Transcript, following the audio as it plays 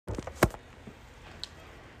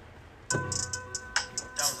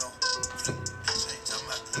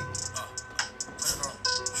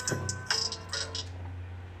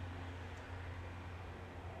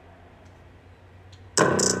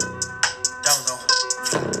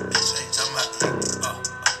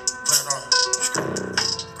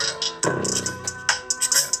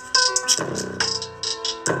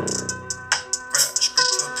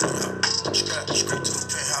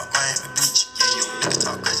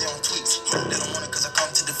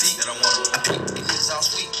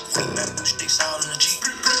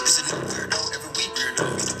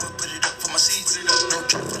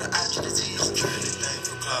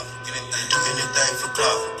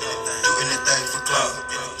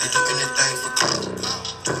They do anything for clout.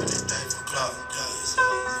 Do anything for clout.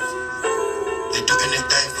 They do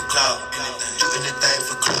anything for clout. Do anything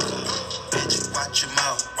for clout. Bitch, watch your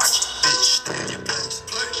mouth. Watch it. Bitch, stay in your place.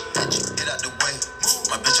 Bitch, get out the way.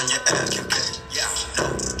 My bitch on your ass can play. Yeah, no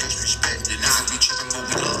disrespect. The niggas be tripping, but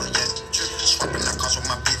we love, yeah. Swapping that cars with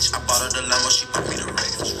my bitch. I bought her the limo, she bought me the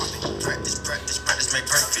Wraith. Practice, make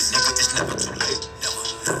perfect. Nigga, it's never too late. Never.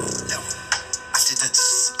 I see the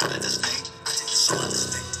out of the snake. I take the soul of the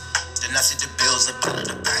snake. Then I see the bills up out of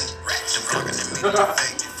the bank. The blocking and me the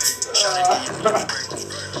fake. Shot it in your spray.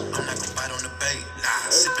 I'm not gonna bite on the bait. Nah,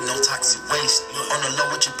 sipping no toxic waste. On the low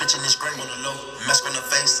with your bitch in this gray. On the low, mask on the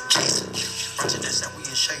face. Chase. Roger this and we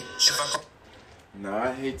in shape. If I go. No,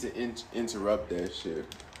 I hate to interrupt that shit.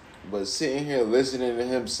 But sitting here listening to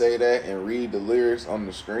him say that and read the lyrics on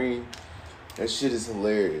the screen, that shit is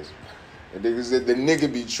hilarious. And nigga said the nigga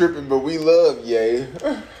be tripping, but we love yay.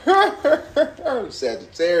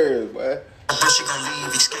 Sagittarius, boy. But she gon'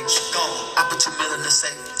 leave, escape, she gone. I put $2 million in the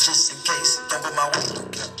safe, just in case. Don't put my weight,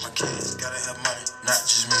 don't count my kids. Gotta have money, not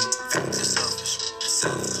just me. Facts is selfish, it's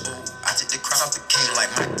selfish. Ooh, I take the crown off the king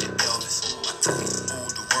like Mike did Elvis. Ooh, I tell you,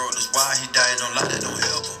 ooh, the world is why he died, don't lie, that don't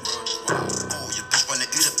help him. Ooh, your bitch wanna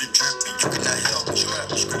eat up the drip and you cannot help it.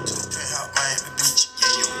 Straight to a penthouse, Miami Beach.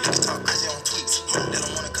 Yeah, yo, niggas talk crazy on tweets. They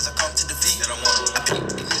don't want it cause I come to defeat. They don't want it. I peep,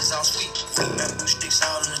 these niggas all sweet. Bamboo sticks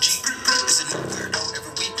all in the Jeep. It's a new weirdo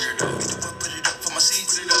every week. Weirdo. Get the whip, put it up for my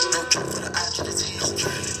seeds. No trip for the eye to the teeth. Do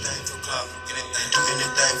anything for clout. Do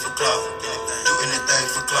anything for clout. Do anything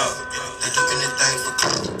for clout. They do anything for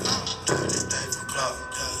clout. Do anything for clout.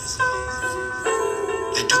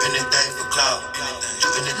 They do anything for clout. Do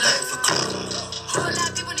anything for clout. Whole lot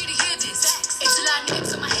of people need to hear this. It's a lot of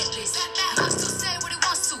names on my hit list. Mom still say what he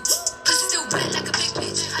wants to. Pussy still wet like a big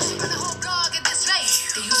bitch. I should run a whole blog at this rate.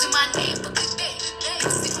 They using my name for clickbait.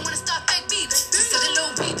 Bitches even wanna start fake beef. Instead of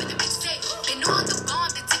little weep in the mixtape. They know I'm the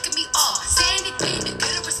bomb, they taking me off. Say anything to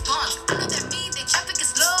get a response. I know that means they traffic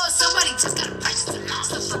is slow. Somebody just gotta purchase the law.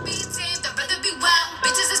 So for being tame, they'd rather be wild.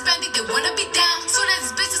 Bitches is brandy, they wanna be down. Soon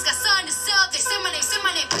as these bitches got something to sell, they say my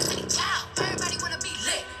name, Destiny Child. Everybody wanna be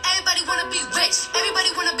lit. Everybody wanna be rich. Everybody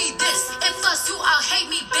wanna be this. If us you all hate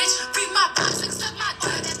me, bitch. Free my prospects, suck my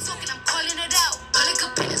dick. That talking, I'm calling it out. Calling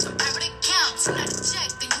good business from private accounts. You not a check,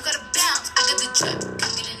 then you gotta bounce. I got the drip,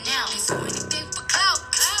 come get it now. They do anything for clout.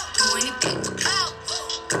 Do anything for clout.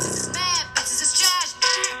 Bitches is mad, bitches is trash. I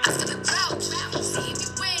feel the grouch. See me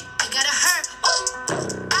win, they gotta hurt.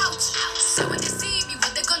 Ouch. So when they see me,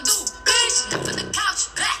 what they gon' do? Bitch, not from the couch.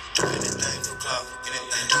 Back. Do anything for clout. Do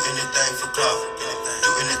anything for clout.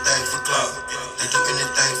 Do anything for clout. They do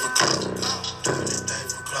anything for clout. Do anything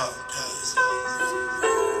for clout.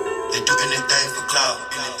 They do anything for clout.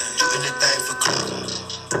 Do anything for clout.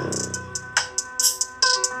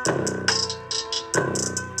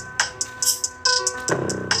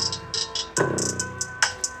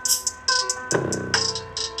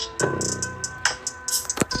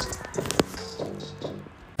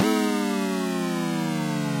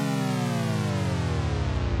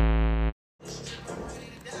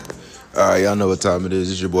 Alright, y'all know what time it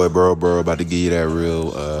is. It's your boy Burrow about to give you that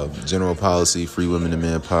real general policy Free Women and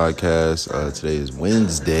Men podcast. Today is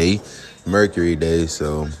Wednesday, Mercury Day,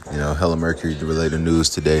 so hella Mercury related news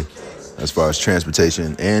today as far as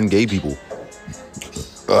transportation and gay people.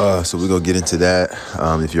 So we're gonna get into that.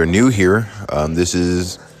 If you're new here, this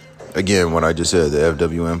is again what I just said, the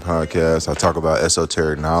FWM podcast. I talk about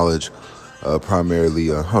esoteric knowledge, primarily.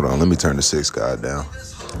 Hold on, let me turn the 6 God down.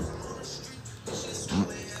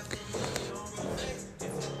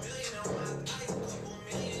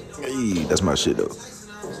 That's my shit though.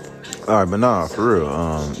 All right, but nah, for real.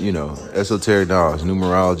 Esoteric knowledge,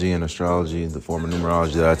 numerology and astrology. The form of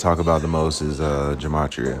numerology that I talk about the most is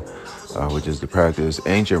gematria, which is the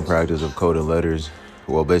ancient practice of coding letters.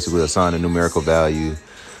 Well, basically assign a numerical value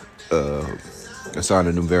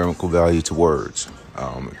to words.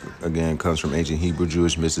 Again, comes from ancient Hebrew,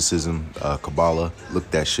 Jewish mysticism, Kabbalah. Look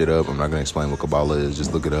that shit up. I'm not gonna explain what Kabbalah is.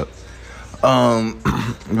 Just look it up.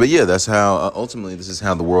 But yeah, that's how, ultimately, this is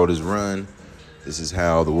how the world is run. This is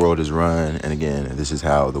how the world is run. And again, this is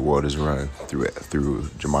how the world is run through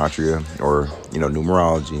gematria or,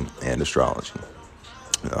 numerology and astrology.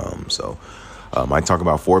 I talk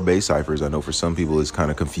about 4 base ciphers. I know for some people it's kind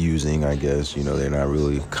of confusing, I guess. They're not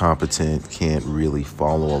really competent, can't really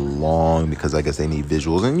follow along because I guess they need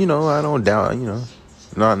visuals. And, I don't doubt,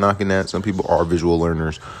 not knocking that. Some people are visual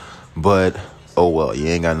learners, but oh well, you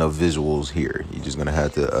ain't got no visuals here. You're just gonna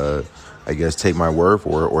have to, I guess, take my word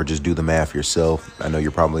for it, or just do the math yourself. I know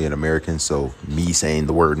you're probably an American, so me saying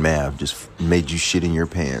the word math just made you shit in your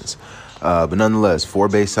pants. But nonetheless, 4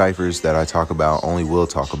 base ciphers that I talk about, only will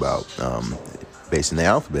talk about, based in the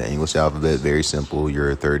alphabet. English alphabet, very simple.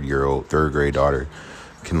 Your third grade daughter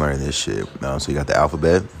can learn this shit. So you got the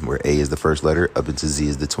alphabet, where A is the first letter, up into Z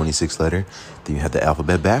is the 26th letter. Then you have the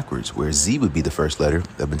alphabet backwards, where Z would be the first letter,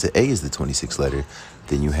 up into A is the 26th letter.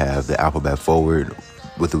 Then you have the alphabet forward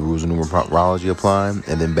with the rules of numerology applied,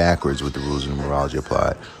 and then backwards with the rules of numerology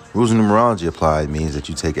applied. Rules of numerology applied means that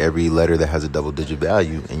you take every letter that has a double-digit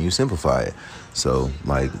value and you simplify it. So,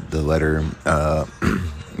 like the letter,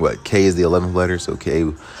 K is the 11th letter, so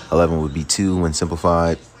K11 would be 2 when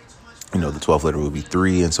simplified. The 12th letter would be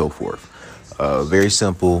 3, and so forth. Very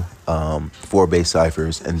simple, 4 base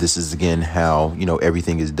ciphers, and this is, again, how,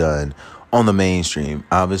 everything is done on the mainstream.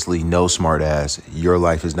 Obviously, no smart ass. Your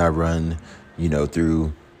life is not run,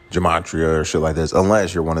 through gematria or shit like this,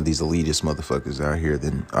 unless you're one of these elitist motherfuckers out here.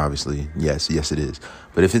 Then obviously, yes, it is.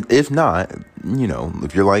 But if not,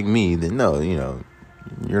 if you're like me, then no,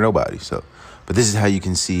 you're nobody. So, but this is how you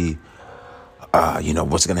can see,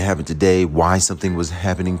 what's going to happen today, why something was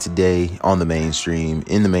happening today on the mainstream,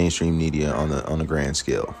 in the mainstream media on a grand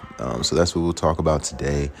scale. So that's what we'll talk about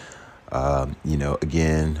today.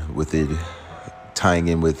 Again, with it tying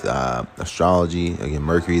in with astrology, again,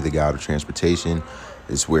 Mercury, the god of transportation,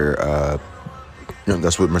 is where,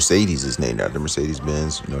 that's what Mercedes is named after,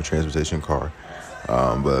 Mercedes-Benz, transportation car.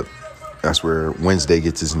 But that's where Wednesday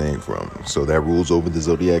gets its name from. So that rules over the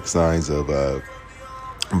zodiac signs of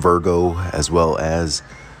Virgo, as well as,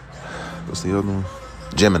 what's the other one?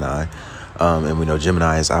 Gemini. And we know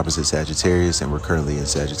Gemini is opposite Sagittarius, and we're currently in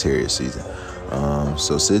Sagittarius season.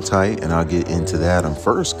 So sit tight, and I'll get into that. I'm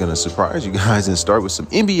first going to surprise you guys and start with some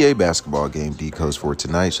NBA basketball game decodes for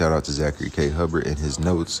tonight. Shout out to Zachary K. Hubbard and his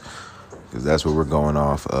notes, because that's what we're going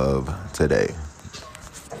off of today.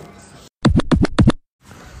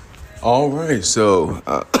 All right, so,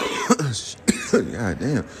 God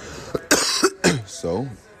damn. So,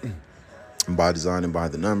 by design and by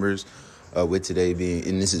the numbers, with today being,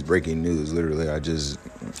 and this is breaking news, literally, I just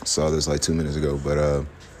saw this like 2 minutes ago, but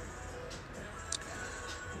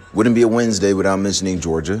wouldn't be a Wednesday without mentioning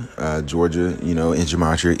Georgia. Georgia, in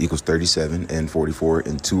gematria equals 37 and 44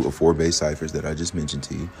 in 2 of 4 base ciphers that I just mentioned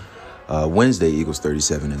to you. Wednesday equals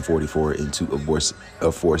 37 and 44 in 2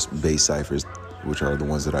 of 4 base ciphers, which are the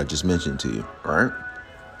ones that I just mentioned to you. All right.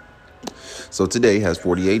 So today has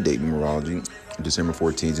 48 date numerology, December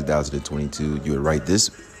 14, 2022. You could write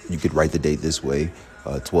the date this way,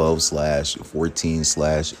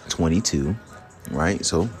 12/14/22, right?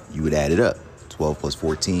 So you would add it up. 12 plus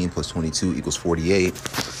 14 plus 22 equals 48.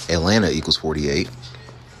 Atlanta equals 48.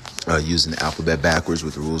 Using the alphabet backwards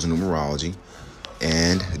with the rules of numerology.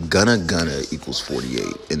 And Gunna equals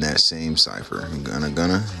 48 in that same cipher.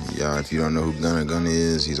 Gunna. Yeah, if you don't know who Gunna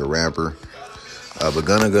is, he's a rapper. But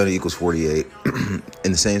Gunna equals 48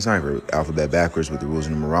 in the same cipher, alphabet backwards with the rules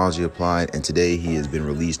of numerology applied. And today he has been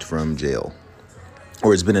released from jail.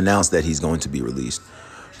 Or it's been announced that he's going to be released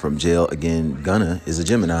from jail. Again, Gunna is a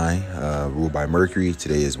Gemini, ruled by Mercury.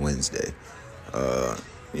 Today is Wednesday. So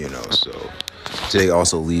today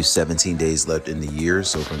also leaves 17 days left in the year.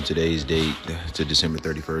 So from today's date to December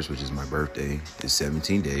 31st, which is my birthday, is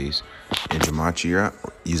 17 days. In gematria,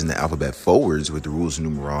 using the alphabet forwards with the rules of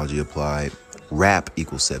numerology applied, rap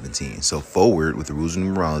equals 17. So forward with the rules of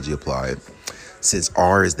numerology applied, since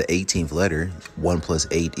R is the 18th letter, 1 plus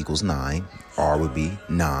 8 equals 9. R would be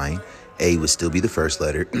 9. A would still be the first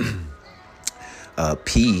letter.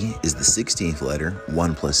 P is the 16th letter.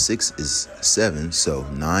 1 plus 6 is 7. So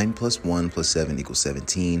 9 plus 1 plus 7 equals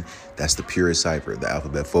 17. That's the purest cipher. The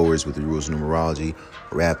alphabet forwards with the rules of numerology.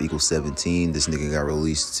 Rap equals 17. This nigga got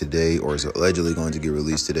released today, or is allegedly going to get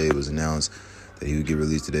released today. It was announced that he would get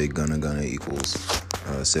released today. Gunna equals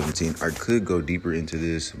 17. I could go deeper into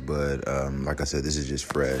this, but like I said, this is just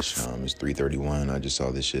fresh. It's 3:31. I just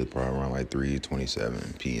saw this shit probably around like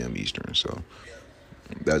 3:27 p.m. Eastern. So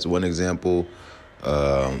that's one example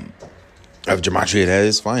of gematria at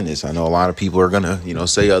its finest. I know a lot of people are gonna,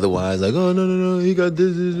 say otherwise, like, oh no, he got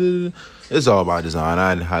this. It's all by design.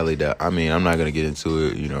 I highly doubt. I mean, I'm not gonna get into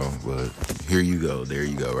it, but here you go. There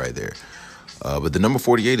you go, right there. But the number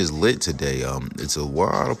 48 is lit today. It's a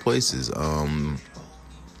lot of places.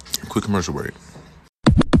 Quick commercial break.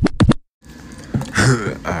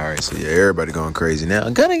 All right, so yeah, everybody going crazy now.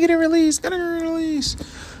 Gunna's released.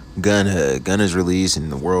 Gunna's released,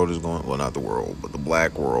 and the world is going, well, not the world, but the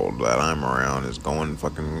black world that I'm around is going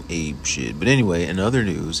fucking ape shit. But anyway, in other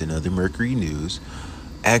Mercury news,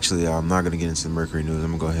 actually, I'm not going to get into the Mercury news.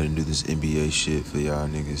 I'm going to go ahead and do this NBA shit for y'all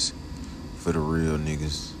niggas, for the real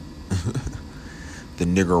niggas. The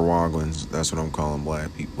Nicaraguans, that's what I'm calling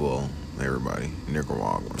black people, everybody,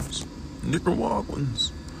 Nicaraguans.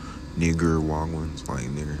 Nicaraguans. Nicaraguans, like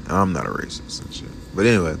nigger. I'm not a racist and shit. But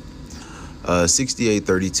anyway, 68,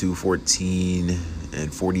 32, 14,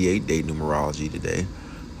 and 48 day numerology today.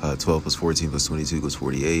 12 plus 14 plus 22 equals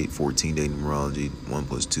 48. 14 day numerology. 1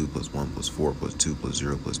 plus 2 plus 1 plus 4 plus 2 plus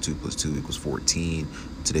 0 plus 2 plus 2 equals 14.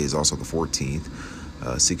 Today is also the 14th.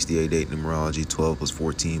 68 day numerology. 12 plus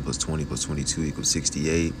 14 plus 20 plus 22 equals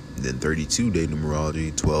 68. Then 32 day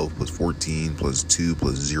numerology. 12 plus 14 plus 2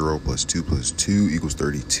 plus 0 plus 2 plus 2 equals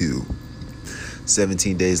 32.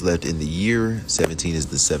 17 days left in the year. 17 is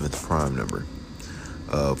the 7th prime number.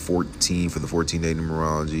 14 for the 14-day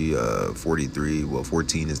numerology. 43. Well,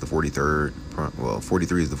 14 is the 43rd.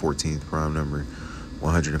 43 is the 14th prime number.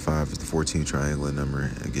 105 is the 14th triangular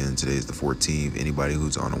number. Again, today is the 14th. Anybody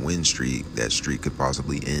who's on a win streak, that streak could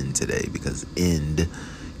possibly end today because end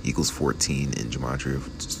equals 14 in gematria.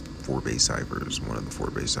 4 base ciphers. One of the 4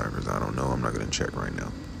 base ciphers. I don't know. I'm not going to check right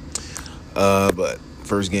now. But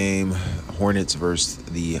first game, Hornets versus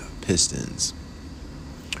the Pistons.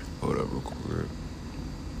 Hold up real quick.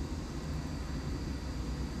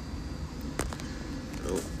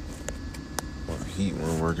 Heat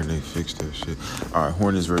wasn't working, they fixed that shit. Alright,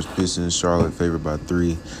 Hornets versus Pistons. Charlotte favored by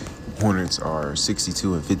 3. Hornets are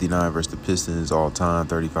 62 and 59 versus the Pistons all time,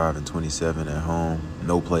 35 and 27 at home.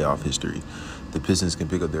 No playoff history. The Pistons can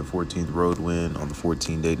pick up their 14th road win on the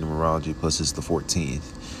 14-day numerology, plus it's the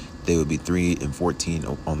 14th. They would be 3 and 14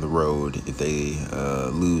 on the road if they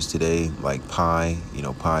lose today, like pi,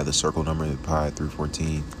 pi, the circle number, pi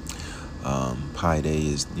 314. Pi day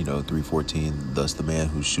is 314. Thus, the man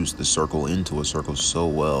who shoots the circle into a circle so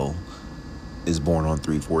well is born on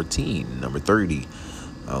 314, number 30.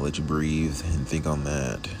 I'll let you breathe and think on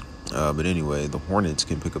that. But anyway, the Hornets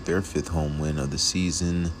can pick up their 5th home win of the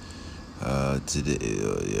season today.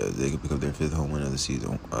 They can pick up their 5th home win of the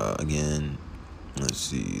season. Again, let's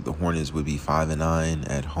see. The Hornets would be 5-9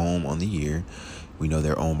 at home on the year. We know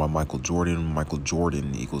they're owned by Michael Jordan. Michael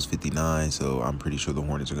Jordan equals 59, so I'm pretty sure the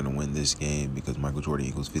Hornets are going to win this game because Michael Jordan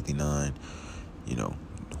equals 59. The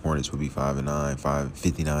Hornets would be 5-9.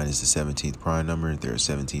 59 is the 17th prime number. There are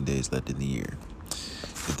 17 days left in the year.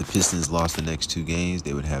 If the Pistons lost the next 2 games,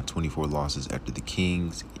 they would have 24 losses after the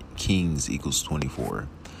Kings. Kings equals 24.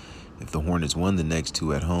 If the Hornets won the next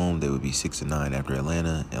 2 at home, they would be 6-9 after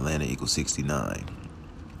Atlanta. Atlanta equals 69.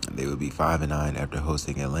 They would be 5-9 after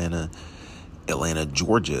hosting Atlanta. Atlanta,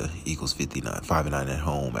 Georgia equals 59. 5-9 at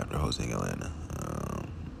home after hosting Atlanta.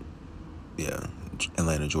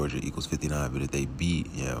 Atlanta, Georgia equals 59. But if they beat,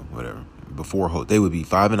 whatever. They would be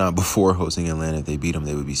 5-9 before hosting Atlanta. If they beat them,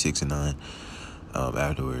 they would be 6-9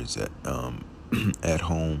 afterwards at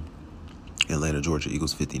home. Atlanta, Georgia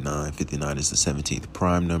equals 59. 59 is the 17th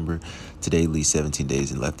prime number. Today leaves 17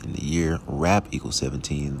 days left in the year. Rap equals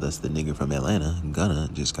 17. Thus, the nigga from Atlanta, Gunna,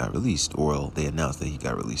 just got released. Or they announced that he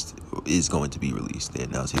got released. Is going to be released. They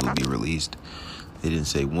announced he will be released. They didn't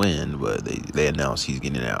say when, but they announced he's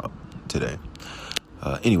getting out today.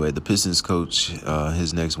 Anyway, the Pistons coach,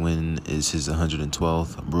 his next win is his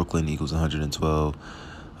 112th. Brooklyn equals 112.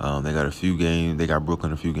 They got a few games. They got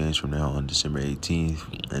Brooklyn a few games from now on December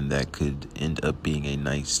 18th, and that could end up being a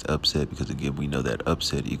nice upset because again we know that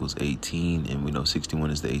upset equals 18, and we know 61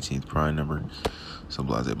 is the 18th prime number. So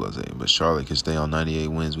blase. But Charlotte can stay on 98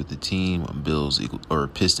 wins with the team.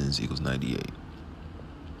 Pistons equals 98.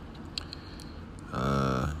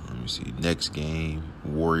 Let me see. Next game: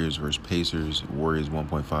 Warriors versus Pacers. Warriors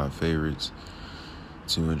 1.5 favorites.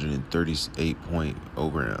 238 point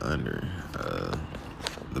over and under.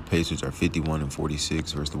 The Pacers are 51 and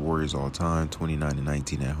 46 versus the Warriors all time, 29 and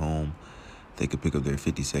 19 at home. They could pick up their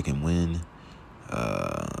 52nd win.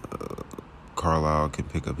 Carlisle can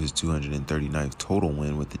pick up his 239th total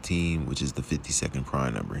win with the team, which is the 52nd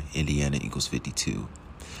prime number. Indiana equals 52.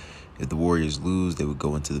 If the Warriors lose, they would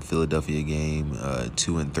go into the Philadelphia game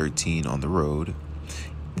 2 and 13 on the road.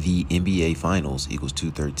 The NBA Finals equals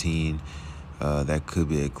 213. That could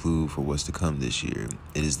be a clue for what's to come this year.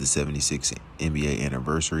 It is the 76th NBA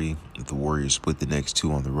anniversary. If the Warriors split the next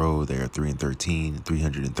 2 on the road, they are 3 and 13.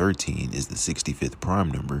 313 is the 65th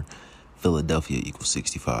prime number. Philadelphia equals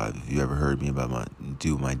 65. If you ever heard me about my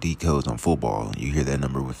decodes on football, you hear that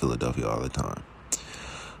number with Philadelphia all the time.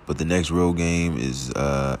 But the next road game is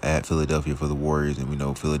at Philadelphia for the Warriors, and we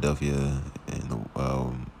know Philadelphia and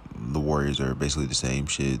the Warriors are basically the same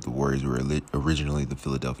shit. The Warriors were originally the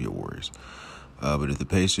Philadelphia Warriors. But if the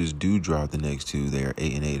Pacers do drop the next 2, they are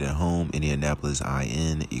 8-8 at home. Indianapolis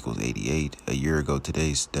IN equals 88. A year ago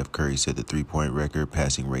today, Steph Curry set the 3-point record,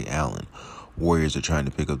 passing Ray Allen. Warriors are trying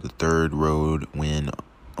to pick up the 3rd road win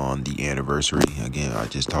on the anniversary. Again, I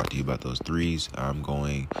just talked to you about those 3s.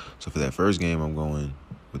 So for that first game, I'm going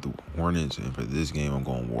with the Hornets, and for this game, I'm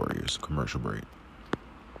going Warriors. Commercial break.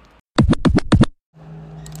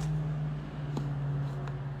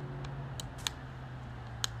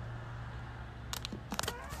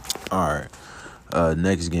 All right.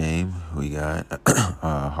 Next game, we got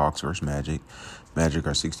Hawks versus Magic. Magic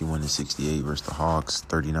are 61-68 versus the Hawks,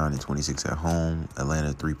 39-26 at home.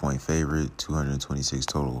 Atlanta 3-point favorite, 226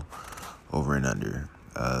 total over and under.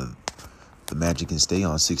 The Magic can stay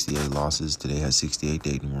on 68 losses. Today has 68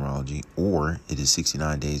 day numerology, or it is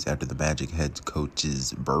 69 days after the Magic head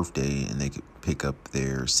coach's birthday, and they could pick up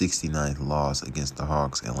their 69th loss against the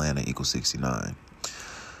Hawks. Atlanta equals 69.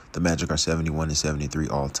 The Magic are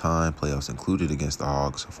 71-73 all time, playoffs included against the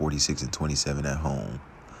Hawks, 46-27 at home.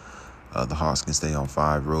 The Hawks can stay on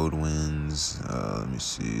 5 road wins. Let me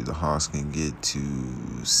see. The Hawks can get to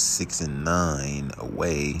 6-9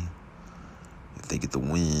 away. If they get the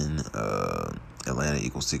win, Atlanta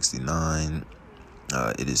equals 69.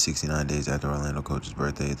 It is 69 days after Orlando coach's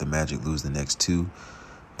birthday. If the Magic lose the next 2,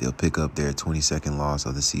 they'll pick up their 22nd loss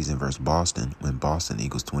of the season versus Boston when Boston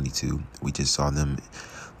equals 22. We just saw them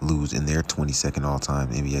lose in their 22nd all-time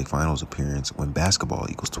NBA Finals appearance when basketball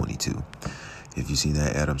equals 22. If you've seen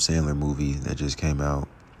that Adam Sandler movie that just came out,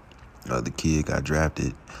 the kid got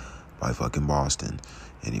drafted by fucking Boston,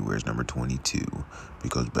 and he wears number 22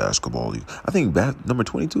 because basketball. I think number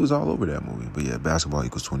 22 is all over that movie. But yeah, basketball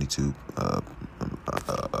equals 22.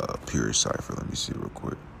 Pure cipher. Let me see real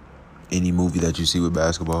quick. Any movie that you see with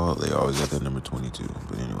basketball, they always got that number 22.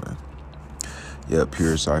 But anyway. Yeah,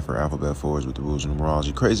 pure cipher alphabet forwards with the rules and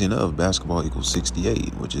numerology. Crazy enough, basketball equals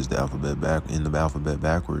 68, which is the alphabet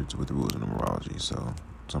backwards with the rules and numerology. So,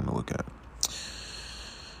 something to look at.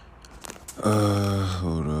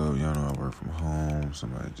 Hold up. Y'all know I work from home.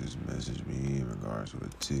 Somebody just messaged me in regards to a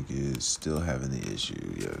ticket. Still having the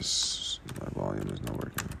issue. Yes, my volume is not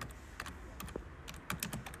working.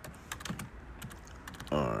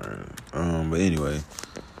 Alright. But anyway,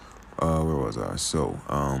 where was I? So,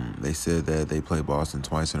 they said that they play Boston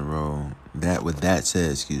twice in a row. That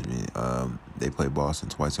said, they play Boston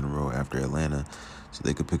twice in a row after Atlanta, so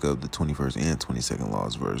they could pick up the 21st and 22nd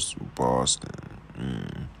loss versus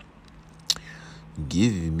Boston.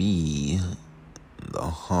 Give me the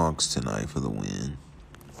Hawks tonight for the win.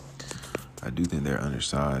 I do think they're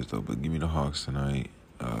undersized, though, but give me the Hawks tonight.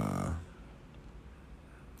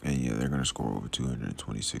 And, yeah, they're going to score over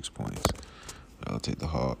 226 points. I'll take the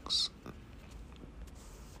Hawks.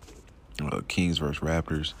 Kings versus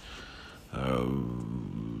Raptors.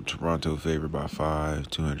 Toronto favored by 5,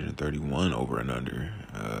 231 over and under.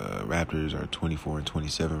 Raptors are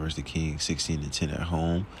 24-27 versus the Kings, 16-10 at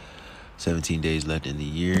home. 17 days left in the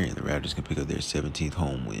year, and the Raptors can pick up their 17th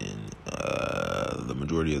home win. The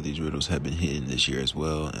majority of these riddles have been hidden this year as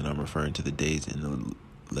well, and I'm referring to the days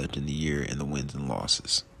left in the year and the wins and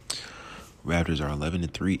losses. Raptors are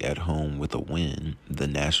 11-3 at home with a win. The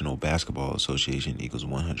National Basketball Association equals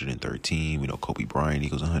 113. We know Kobe Bryant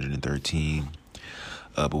equals 113.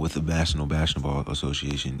 But with the National Basketball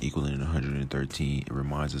Association equaling 113, it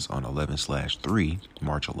reminds us on 11/3,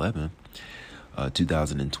 March 11th,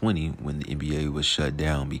 2020, when the NBA was shut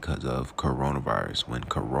down because of coronavirus, when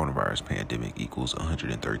coronavirus pandemic equals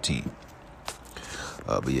 113.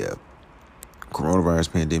 But yeah,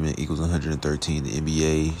 coronavirus pandemic equals 113. The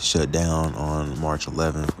NBA shut down on March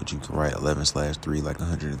 11th, which you can write 11/3 like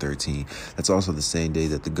 113. That's also the same day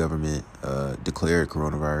that the government declared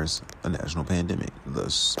coronavirus a national pandemic.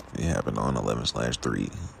 Thus, it happened on 11/3.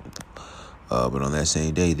 But on that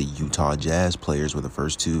same day, the Utah Jazz players were the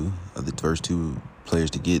first two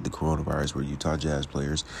players to get the coronavirus were Utah Jazz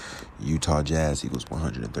players. Utah Jazz equals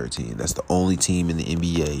 113. That's the only team in the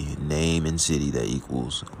NBA, name and city, that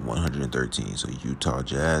equals 113. So Utah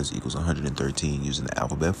Jazz equals 113 using the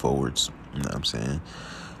alphabet forwards. You know what I'm saying?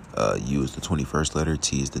 U is the 21st letter,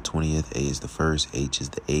 T is the 20th, A is the 1st, H is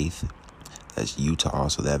the 8th. That's Utah,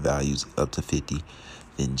 so that value's up to 50.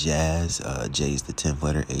 Then Jazz, J is the 10th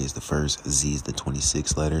letter, A is the 1st, Z is the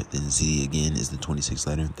 26th letter, then Z again is the 26th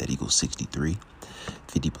letter, that equals 63.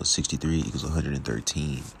 50 plus 63 equals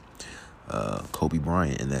 113. Kobe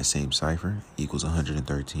Bryant in that same cipher equals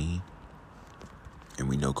 113. And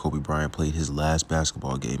we know Kobe Bryant played his last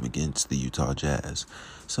basketball game against the Utah Jazz.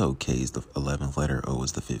 So K is the 11th letter, O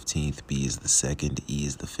is the 15th, B is the 2nd, E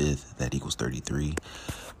is the 5th, that equals 33.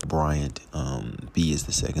 Bryant, B is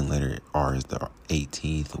the 2nd letter, R is the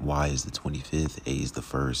 18th, Y is the 25th, A is the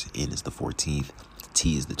 1st, N is the 14th,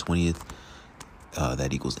 T is the 20th,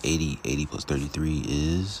 that equals 80. 80 plus 33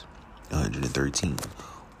 is 113.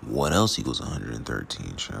 What else equals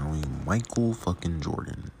 113, shall we? Michael fucking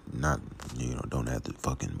Jordan. Not, don't add the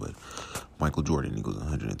fucking, but Michael Jordan equals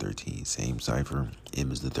 113. Same cipher.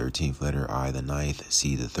 M is the 13th letter, I the 9th,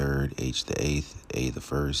 C the 3rd, H the 8th, A the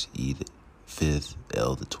 1st, E the 5th,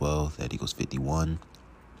 L the 12th. That equals 51.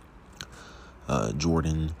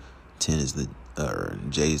 Jordan, 10 is the,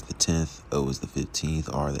 J is the 10th, O is the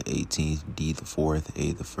 15th, R the 18th, D the 4th,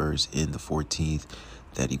 A the 1st, N the 14th.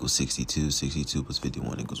 That equals 62. 62 plus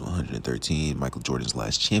 51 equals 113. Michael Jordan's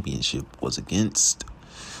last championship was against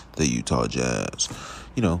the Utah Jazz.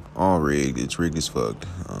 All rigged. It's rigged as fuck.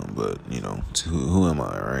 But, who am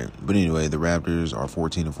I, right? But anyway, the Raptors are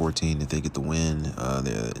 14-14 if they get the win.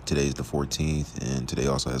 Today's the 14th, and today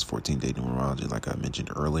also has 14-day numerology, like I mentioned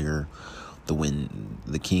earlier.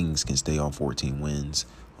 The Kings can stay on 14 wins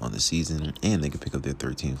on the season, and they can pick up their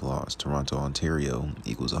 13th loss. Toronto, Ontario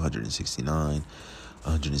equals 169.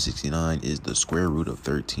 169 is the square root of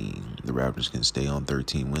 13. The Raptors can stay on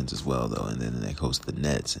 13 wins as well, though, and then they host the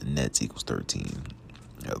Nets, and Nets equals 13.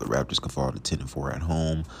 The Raptors can fall to 10-4 at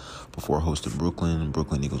home before hosting Brooklyn.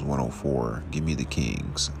 Brooklyn equals 104. Give me the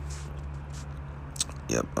Kings.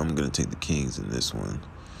 Yep, I'm going to take the Kings in this one.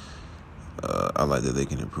 I like that they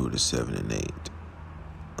can improve to 7-8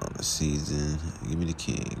 on the season. Give me the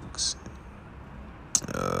Kings.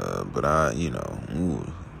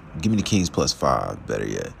 Give me the Kings plus 5, better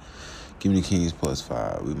yet. Give me the Kings plus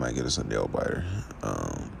 5. We might get us a nail biter.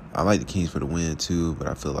 I like the Kings for the win, too, but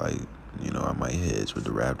I feel like, I might hedge with the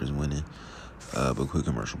Raptors winning. But quick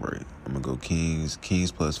commercial break. I'm going to go Kings.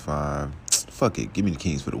 Kings plus 5. Fuck it. Give me the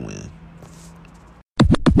Kings for the win.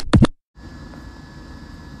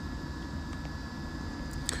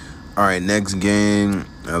 All right, next game.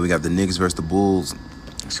 We got the Knicks versus the Bulls.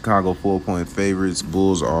 Chicago 4-point favorites.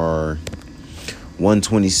 Bulls are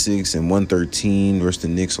 126 and 113 versus the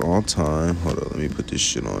Knicks all time. Hold on, let me put this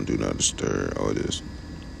shit on. Do not disturb. Oh, it is.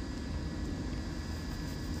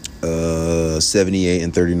 78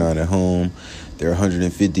 and 39 at home. They're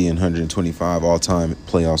 150 and 125 all time,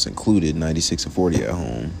 playoffs included. 96 and 40 at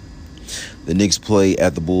home. The Knicks play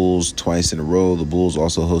at the Bulls twice in a row. The Bulls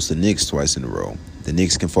also host the Knicks twice in a row. The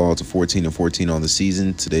Knicks can fall to 14 and 14 on the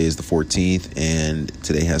season. Today is the 14th, and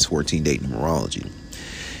today has 14-day numerology.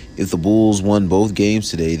 If the Bulls won both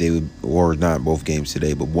games today, they would, or not both games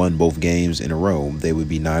today, but won both games in a row, they would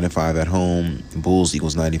be 9-5 at home. Bulls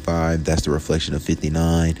equals 95. That's the reflection of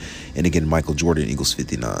 59. And again, Michael Jordan equals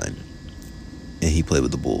 59. And he played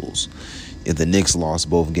with the Bulls. If the Knicks lost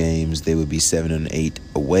both games, they would be 7-8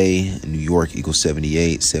 away. New York equals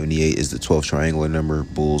 78. 78 is the 12th triangular number.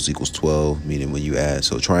 Bulls equals 12, meaning when you add.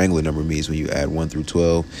 So triangular number means when you add 1 through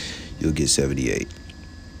 12, you'll get 78.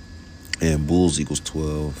 And Bulls equals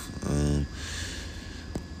 12.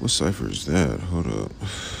 What cipher is that? Hold up.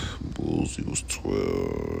 Bulls equals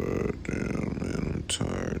 12. Damn, man, I'm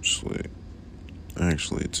tired. Sleep.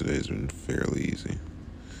 Actually, today's been fairly easy.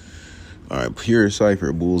 All right, pure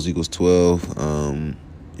cipher. Bulls equals 12.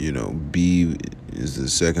 B is the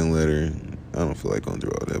second letter. I don't feel like going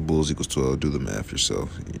through all that. Bulls equals 12. Do the math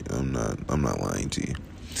yourself. I'm not lying to you.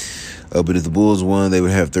 But if the Bulls won, they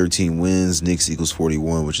would have 13 wins. Knicks equals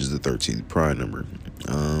 41, which is the 13th prime number.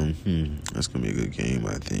 That's gonna be a good game,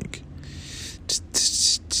 I think.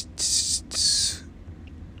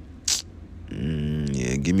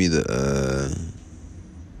 Give me the.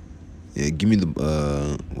 Give me the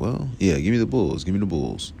Bulls. Give me the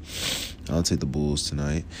Bulls. I'll take the Bulls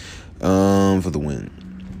tonight for the win.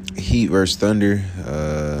 Heat versus Thunder.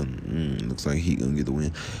 Looks like Heat gonna get the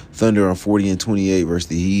win. Thunder are 40 and 28 versus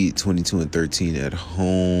the Heat, 22 and 13 at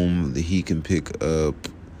home. The Heat can pick up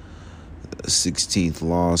a 16th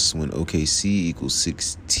loss when OKC equals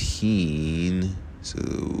 16.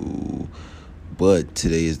 But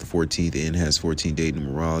today is the 14th and has 14-day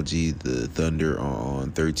numerology. The Thunder are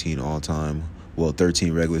on 13 all-time,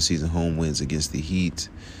 13 regular season home wins against the Heat.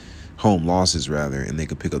 Home losses, rather, and they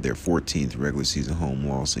could pick up their 14th regular season home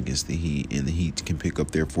loss against the Heat, and the Heat can pick up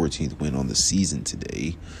their 14th win on the season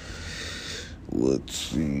today. Let's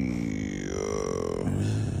see.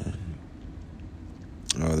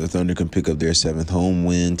 The Thunder can pick up their 7th home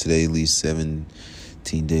win today, at least 17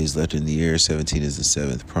 days left in the year. 17 is the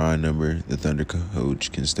 7th prime number. The Thunder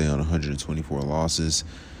coach can stay on 124 losses.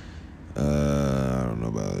 I don't know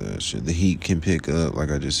about that shit. The Heat can pick up,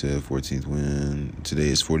 like I just said, 14th win. Today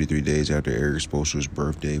is 43 days after Eric Spoelstra's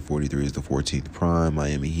birthday. 43 is the 14th prime.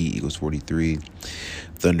 Miami Heat equals 43.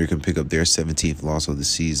 Thunder can pick up their 17th loss of the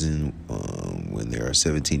season when there are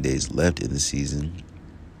 17 days left in the season.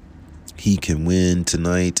 he can win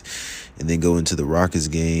tonight and then go into the Rockets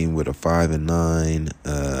game with a 5-9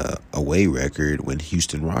 away record. When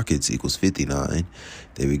Houston Rockets equals 59,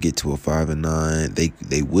 they would get to a 5-9.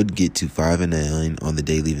 They would get to 5-9 on the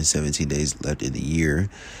day, leaving 17 days left in the year.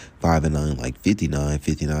 5-9 like 59.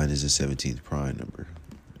 59 is the 17th prime number.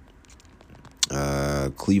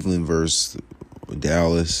 Cleveland versus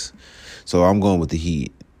Dallas. So I'm going with the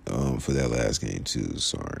Heat for that last game too.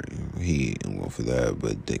 Sorry, Heat. I'm going for that.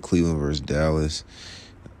 But the Cleveland versus Dallas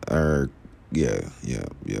are yeah.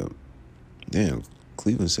 Damn,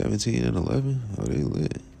 Cleveland 17-11. Oh, they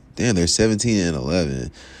lit. Damn, they're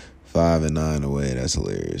 17-11. 5-9 away. That's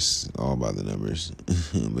hilarious. All by the numbers.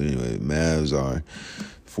 But anyway, Mavs are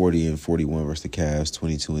 40-41 versus the Cavs.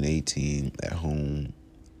 22-18 at home.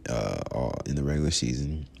 In the regular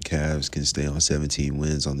season. Cavs can stay on 17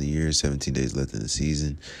 wins on the year, 17 days left in the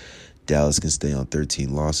season. Dallas can stay on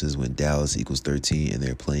 13 losses when Dallas equals 13 and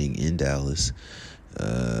they're playing in Dallas.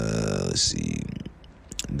 Let's see.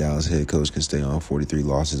 Dallas head coach can stay on 43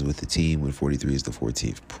 losses with the team when 43 is the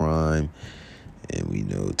 14th prime. And we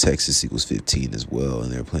know Texas equals 15 as well,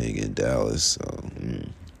 and they're playing in Dallas. So,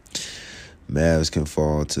 Mavs can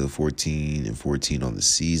fall to 14-14 on the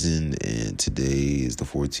season, and today is the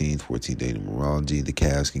 14th day in numerology. The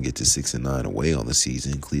Cavs can get to 6-9 away on the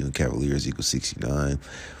season. Cleveland Cavaliers equals 69.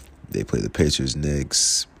 They play the Pacers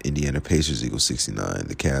next. Indiana Pacers equals 69.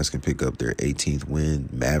 The Cavs can pick up their 18th win.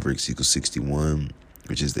 Mavericks equals 61,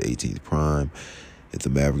 which is the 18th prime. If the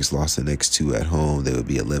Mavericks lost the next two at home, they would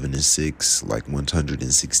be 11-6, like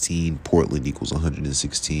 116. Portland equals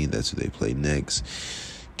 116. That's who they play next.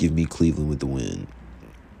 Give me Cleveland with the win.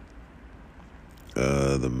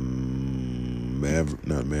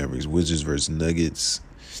 Wizards versus Nuggets.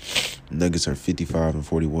 Nuggets are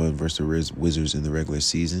 55-41 versus the Wizards in the regular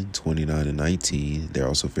season, 29-19. They're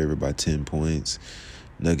also favored by 10 points.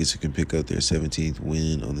 Nuggets can pick up their 17th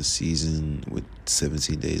win on the season with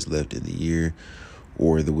 17 days left in the year,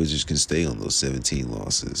 or the Wizards can stay on those 17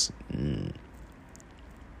 losses.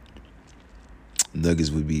 Nuggets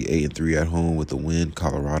would be 8-3 at home with a win.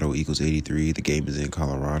 Colorado equals 83. The game is in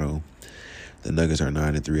Colorado. The Nuggets are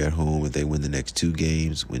 9-3 at home if they win the next two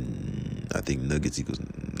games. When I think Nuggets equals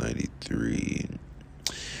 93.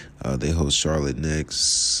 They host Charlotte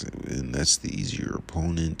next, and that's the easier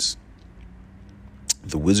opponent.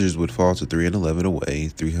 The Wizards would fall to 3-11 away.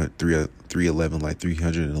 311 like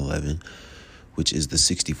 311, which is the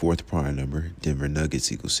 64th prime number. Denver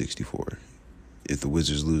Nuggets equals 64. If the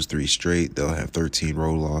Wizards lose 3 straight, they'll have 13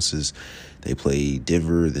 road losses. They play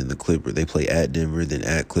Denver, then the Clippers. They play at Denver, then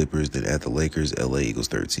at Clippers, then at the Lakers. LA equals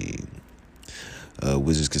 13.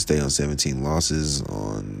 Wizards can stay on 17 losses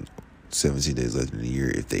on 17 days left in the year.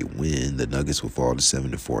 If they win, the Nuggets will fall to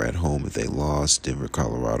 7-4 at home. If they lost, Denver,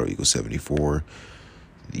 Colorado equals 74.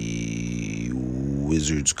 The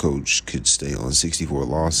Wizards coach could stay on 64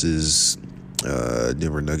 losses.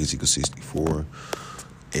 Denver Nuggets equals 64.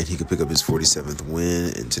 And he could pick up his 47th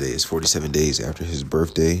win. And today is 47 days after his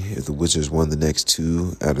birthday. If the Wizards won the next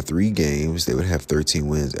 2 out of 3 games, they would have 13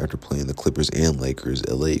 wins after playing the Clippers and Lakers.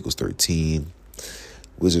 LA equals 13.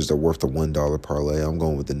 Wizards are worth the $1 parlay. I'm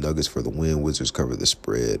going with the Nuggets for the win. Wizards cover the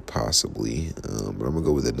spread, possibly. But I'm going to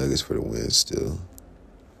go with the Nuggets for the win still.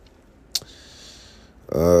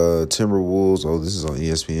 Timberwolves. Oh, this is on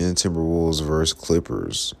ESPN. Timberwolves versus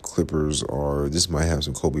Clippers. This might have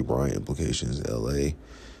some Kobe Bryant implications. LA,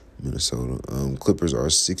 Minnesota. Clippers are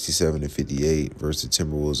 67-58 versus the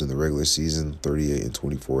Timberwolves in the regular season.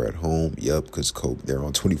 38-24 at home. Yep, because they're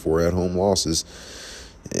on 24 at home losses.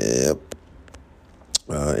 Yep.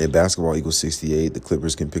 And basketball equals 68. The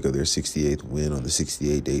Clippers can pick up their 68th win on the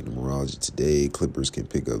 68-day numerology today. Clippers can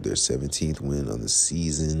pick up their 17th win on the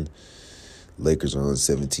season. Lakers are on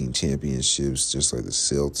 17 championships, just like the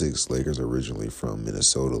Celtics. Lakers are originally from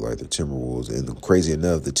Minnesota, like the Timberwolves. And crazy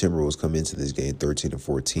enough, the Timberwolves come into this game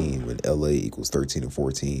 13-14 when LA equals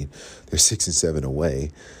 13-14. They're 6-7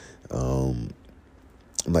 away.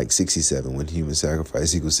 Like 67 when human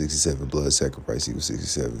sacrifice equals 67, blood sacrifice equals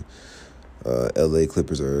 67. LA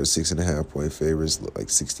Clippers are 6.5-point favorites,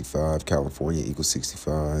 like 65. California equals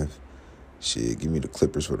 65. Shit, give me the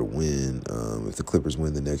Clippers for the win. If the Clippers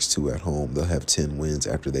win the next 2 at home, they'll have 10 wins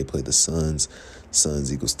after they play the Suns.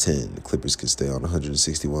 Suns equals 10. The Clippers can stay on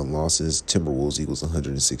 161 losses. Timberwolves equals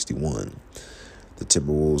 161. The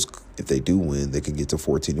Timberwolves, if they do win, they can get to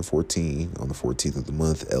 14-14 on the 14th of the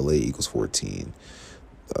month. LA equals 14.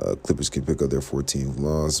 Clippers can pick up their 14th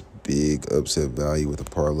loss. Big upset value with a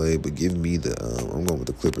parlay, but give me I'm going with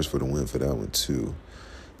the Clippers for the win for that one too.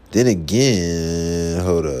 Then again,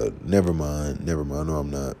 hold up. Never mind. No, I'm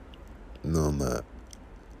not.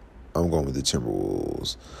 I'm going with the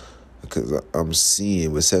Timberwolves. because I'm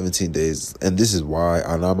seeing with 17 days, and this is why,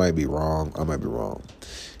 and I might be wrong,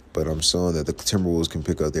 but I'm showing that the Timberwolves can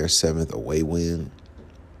pick up their 7th away win,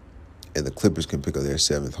 and the Clippers can pick up their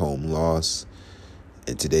 7th home loss,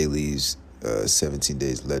 and today leaves 17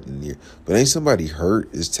 days left in the year. But ain't somebody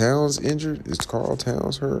hurt? Is Towns injured? Is Karl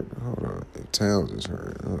Towns hurt? Hold on. If Towns is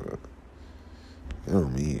hurt, that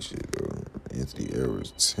don't mean shit, though. Anthony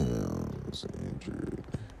Edwards Towns injured.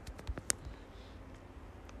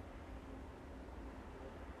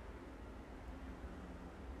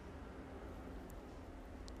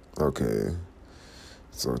 Okay.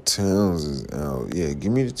 So Towns is out. Yeah,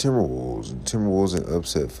 give me the Timberwolves. Timberwolves in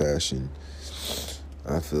upset fashion.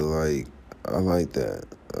 I feel like I like that.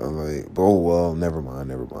 Never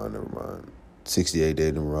mind.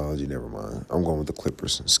 68-day numerology, never mind. I'm going with the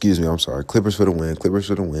Clippers. Excuse me, I'm sorry. Clippers for the win.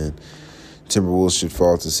 Timberwolves should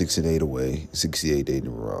fall to 6-8 away. 68-day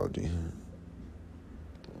numerology.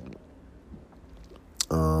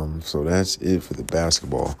 So that's it for the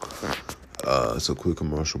basketball. So quick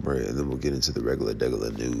commercial break, and then we'll get into the regular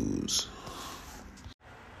news.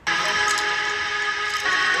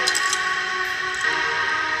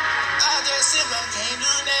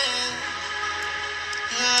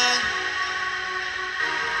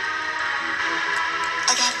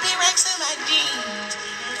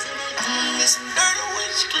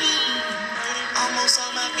 Almost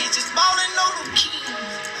all my bitches ballin', no the key.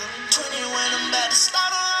 20 when I'm about to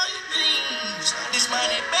slaughter all your dreams. This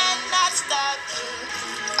money better not stop.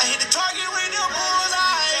 I hit the target with your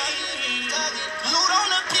bullseye. Loot on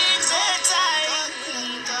the pigs every time.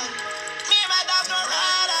 Me and my dog gon'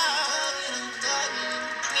 ride out.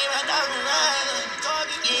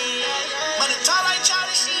 Yeah. Money tall like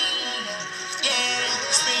Charlie Sheen. Yeah.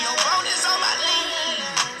 Spin your bonus on my lean.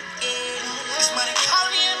 Yeah. This money call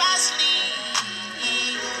me in my sleep.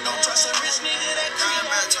 Don't trust a rich nigga that creep.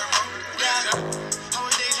 Yeah. I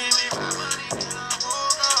was daydreaming about money till I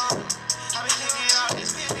woke up. I been thinking all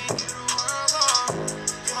this baby, get the world up.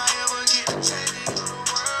 If I ever get the chance to go to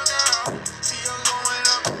world, girl. See you going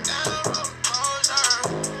up and down, roller coaster.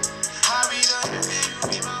 I'll be the happy, you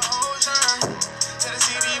be my whole shirt. Tell the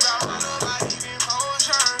city about my love, I even post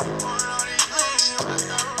shirt. Pulling all these things, I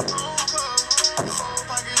got a room cup. 4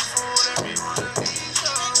 pockets full, every one of these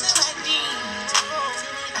shows.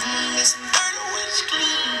 Listen, dirty with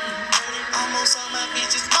clean. Almost all my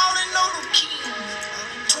bitches ballin', no the key.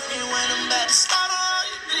 20 when I'm about to slaughter all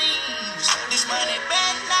your dreams. This money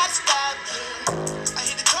better not stop. I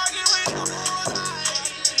hit the target with the bullseye.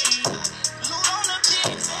 Loot on the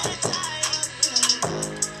pigs every time.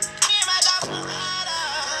 Me and my dog gon' ride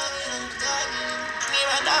out.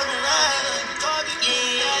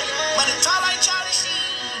 Yeah. Money tall like Charlie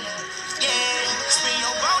Sheen. Yeah. Spin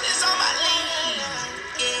your bonus on my lean.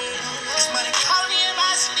 Yeah. This money call me in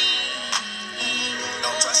my sleep.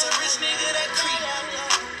 Don't trust a rich nigga that creep.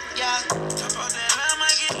 Yeah. Top out that line,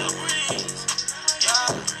 might get the breeze.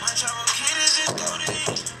 Yeah. My travel kid is just Decode.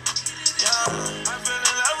 Yeah. I fell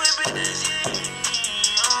in love with bitches.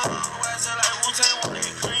 Why is it like Wu-Tang want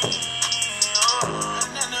that cream?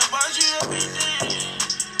 And then they bought you everything.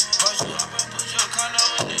 Bought you up and put your condo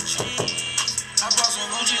in the cheese. I bought some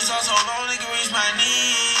Gucci sauce so long it can reach my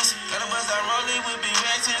knees. Gotta bust that rolling with big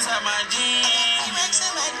racks inside my jeans. Big racks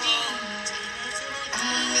in my jeans.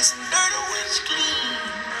 Listen, dirty with clean.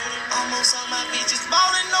 Almost all my bitches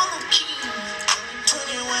ballin', no the key.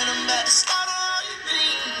 20 when I'm about to slaughter all your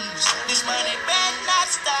dreams. This money better not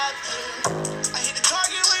stop. I hit the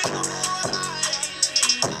target with the bullseye.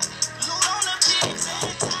 Loot on the pigs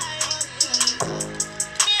every time.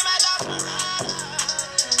 Me and my dog gon' ride out.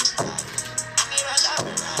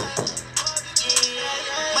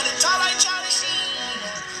 Yeah. Money tall like Charlie Sheen.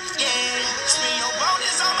 Yeah. Spin your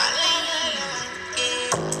bonus on my lean. Yeah.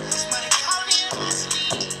 This money call me in my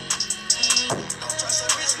sleep. Don't trust a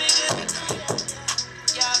rich nigga that creep.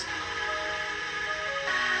 Yeah.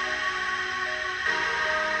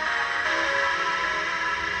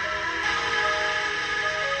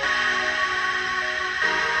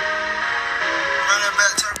 Run it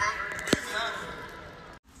back, turbo.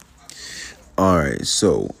 All right,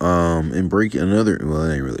 so in breaking another, well,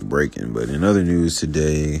 it ain't really breaking, but in other news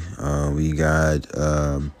today, we got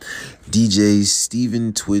DJ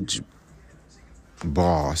Steven Twitch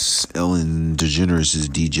boss Ellen DeGeneres'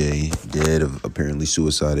 DJ dead of apparently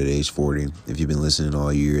suicide at age 40. If you've been listening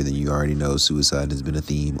all year, then you already know suicide has been a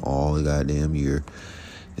theme all the goddamn year.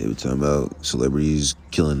 They were talking about celebrities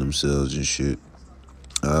killing themselves and shit.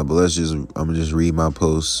 But I'm gonna just read my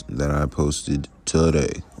post that I posted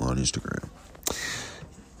today on Instagram.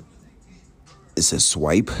 It says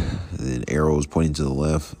swipe, then arrows pointing to the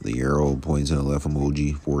left, the arrow pointing to the left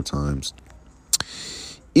emoji 4 times.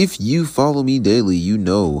 If you follow me daily, you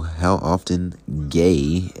know how often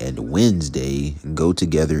gay and Wednesday go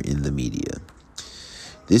together in the media.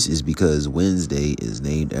 This is because Wednesday is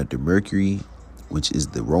named after Mercury, which is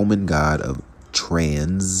the Roman god of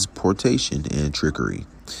transportation and trickery.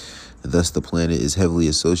 Thus, the planet is heavily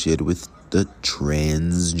associated with the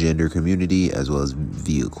transgender community as well as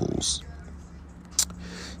vehicles.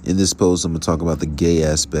 In this post, I'm going to talk about the gay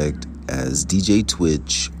aspect as DJ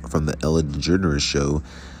Twitch from the Ellen DeGeneres show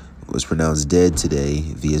was pronounced dead today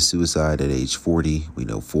via suicide at age 40. We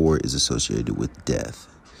know 4 is associated with death.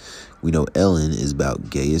 We know Ellen is about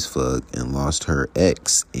gay as fuck and lost her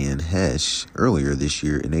ex, Anne Hesh, earlier this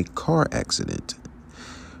year in a car accident.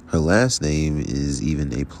 Her last name is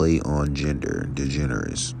even a play on gender,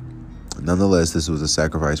 DeGeneres. Nonetheless, this was a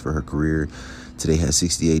sacrifice for her career. Today has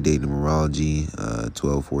 68 dating numerology,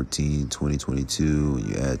 12-14-2022. When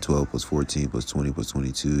you add 12 plus 14 plus 20 plus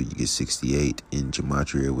 22, you get 68 in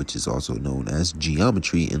gematria, which is also known as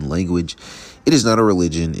geometry in language. It is not a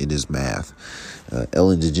religion, it is math.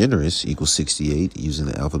 Ellen DeGeneres equals 68 using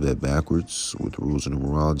the alphabet backwards with the rules of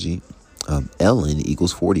numerology. Ellen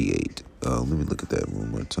equals 48. Let me look at that one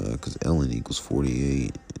more time because Ellen equals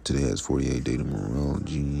 48. Today has 48 dating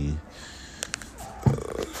numerology.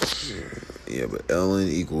 Yeah, but Ellen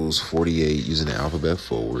equals 48 using the alphabet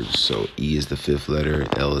forward. So E is the 5th letter,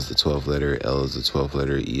 L is the 12th letter, L is the 12th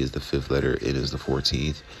letter, E is the 5th letter, N is the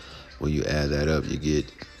 14th. When you add that up, you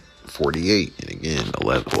get 48. And again,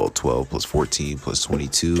 12 plus 14 plus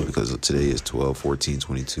 22, because today is 12, 14,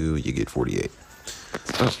 22, you get 48.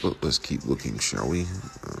 Let's keep looking, shall we?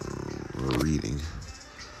 We're reading.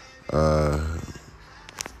 But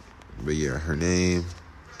yeah, her name...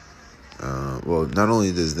 well, not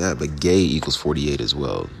only does that, but gay equals 48 as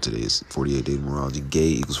well. Today is 48 dating numerology. Gay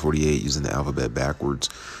equals 48 using the alphabet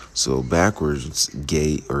backwards. So backwards,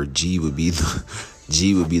 gay or G would be the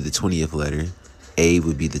 20th letter. A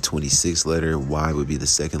would be the 26th letter. Y would be the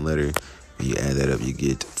 2nd letter. When you add that up, you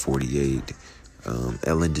get 48.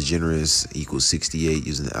 Ellen DeGeneres equals 68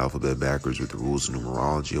 using the alphabet backwards with the rules of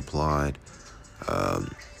numerology applied.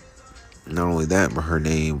 Not only that, but her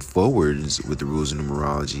name forwards with the rules of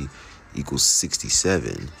numerology equals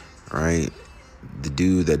 67, right? The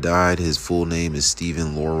dude that died, his full name is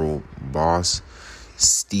Stephen Laurel Boss.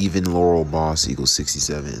 Stephen Laurel Boss equals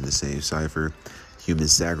 67 in the same cipher. Human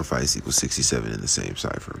sacrifice equals 67 in the same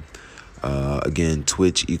cipher. Again,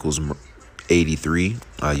 Twitch equals 83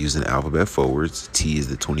 using the alphabet forwards. T is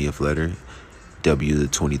the 20th letter. W the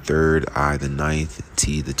 23rd. I the 9th.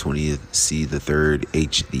 T the 20th. C the 3rd.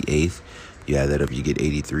 H the 8th. You add that up, you get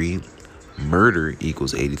 83. Murder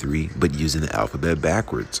equals 83, but using the alphabet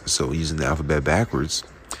backwards. So using the alphabet backwards,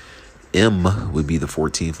 M would be the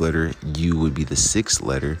 14th letter, U would be the 6th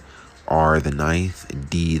letter, R the 9th,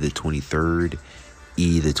 D the 23rd,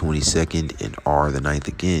 E the 22nd, and R the 9th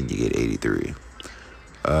again, you get 83.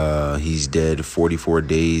 He's dead 44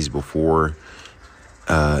 days before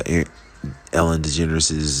Ellen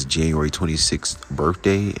DeGeneres' January 26th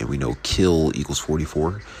birthday, and we know kill equals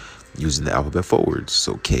 44. Using the alphabet forwards.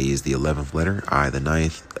 So K is the 11th letter, I the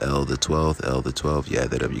 9th, L the 12th, L the 12th. You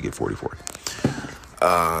add that up, you get 44.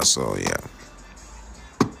 So yeah.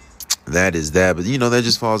 That is that. But that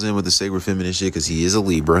just falls in with the sacred feminine shit because he is a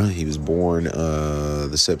Libra. He was born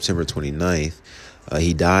the September 29th.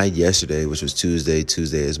 He died yesterday, which was Tuesday.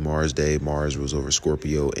 Tuesday is Mars Day. Mars was over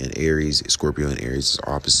Scorpio and Aries. Scorpio and Aries is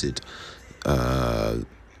opposite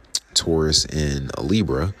Taurus and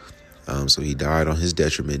Libra. So he died on his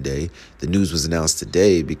detriment day. The news was announced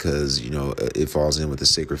today because, it falls in with the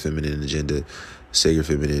sacred feminine agenda, sacred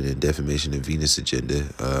feminine and defamation of Venus agenda,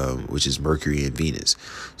 which is Mercury and Venus.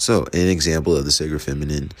 So an example of the sacred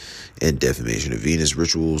feminine and defamation of Venus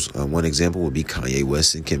rituals. One example would be Kanye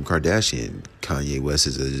West and Kim Kardashian. Kanye West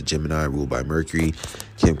is a Gemini ruled by Mercury.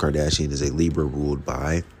 Kim Kardashian is a Libra ruled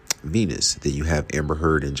by Venus. Then you have Amber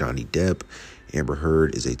Heard and Johnny Depp. Amber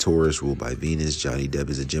Heard is a Taurus ruled by Venus. Johnny Depp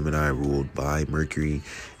is a Gemini ruled by Mercury.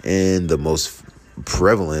 And the most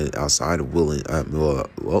prevalent outside of Will and Jada,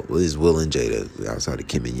 outside of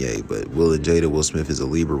Kim and Ye. But Will and Jada, Will Smith is a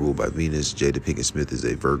Libra ruled by Venus. Jada Pinkett Smith is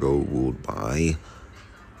a Virgo ruled by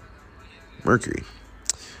Mercury.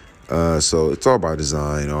 So it's all by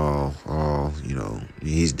design.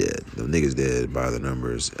 He's dead. The nigga's dead by the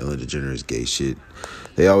numbers. Ellen DeGeneres gay shit.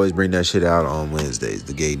 They always bring that shit out on Wednesdays,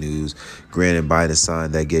 the gay news. Granted, Biden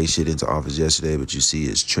signed that gay shit into office yesterday, but you see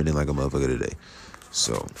it's trending like a motherfucker today.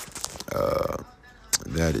 So,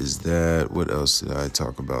 that is that. What else did I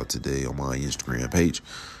talk about today on my Instagram page?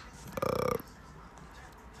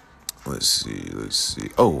 Let's see.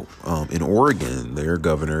 Oh, in Oregon, their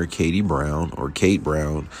governor, Kate Brown,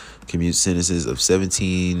 commutes sentences of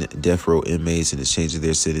 17 death row inmates and is changing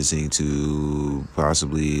their sentencing to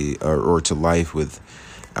possibly or to life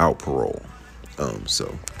without parole.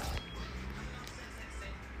 So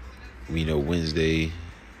we know Wednesday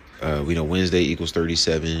equals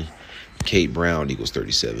 37. Kate Brown equals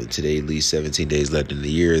 37. Today leaves 17 days left in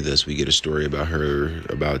the year. Thus, we get a story about her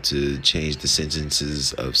about to change the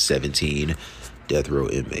sentences of 17 death row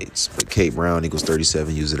inmates. But Kate Brown equals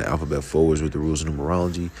 37 using the alphabet forwards with the rules of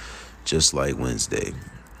numerology, just like Wednesday.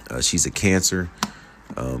 She's a Cancer.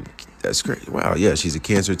 That's great. Wow, yeah, she's a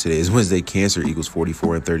Cancer. Today is Wednesday. Cancer equals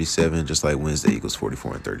 44 and 37, just like Wednesday equals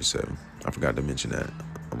 44 and 37. I forgot to mention that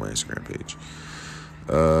on my Instagram page.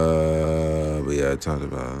 But yeah, I talked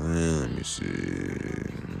about that. Let me see.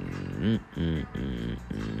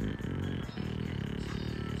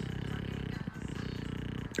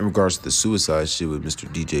 In regards to the suicide shit with Mr.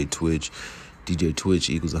 DJ Twitch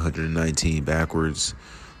equals 119 backwards.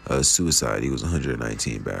 Suicide equals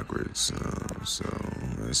 119 backwards. So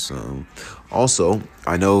that's also,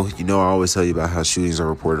 I know, I always tell you about how shootings are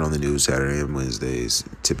reported on the news Saturday and Wednesdays,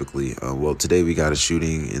 typically. Well, today we got a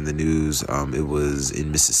shooting in the news. It was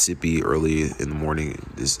in Mississippi early in the morning.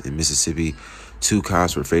 In Mississippi, 2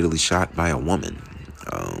 cops were fatally shot by a woman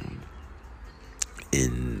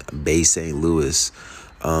in Bay St. Louis.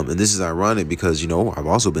 And this is ironic because, I've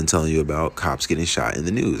also been telling you about cops getting shot in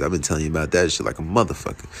the news. I've been telling you about that shit like a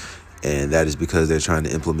motherfucker. And that is because they're trying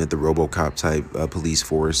to implement the RoboCop type police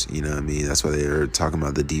force. You know what I mean? That's why they're talking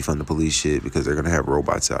about the defund the police shit, because they're going to have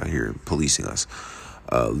robots out here policing us.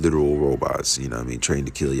 Literal robots, trained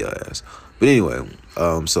to kill your ass. But anyway,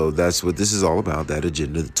 so that's what this is all about, that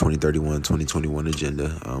agenda, the 2031-2021 agenda,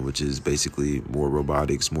 which is basically more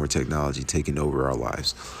robotics, more technology taking over our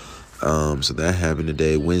lives. So that happened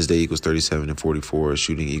today. Wednesday equals 37 and 44.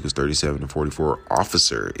 Shooting equals 37 and 44.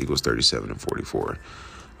 Officer equals 37 and 44.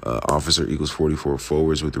 Officer equals 44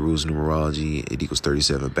 forwards with the rules of numerology. It equals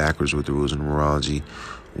 37 backwards with the rules of numerology.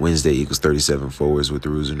 Wednesday equals 37 forwards with the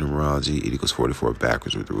rules of numerology. It equals 44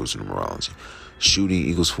 backwards with the rules of numerology. Shooting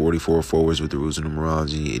equals 44 forwards with the rules of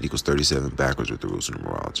numerology. It equals 37 backwards with the rules of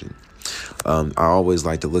numerology. I always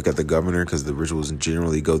like to look at the governor because the rituals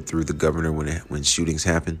generally go through the governor when shootings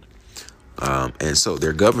happen. And so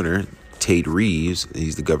their governor, Tate Reeves,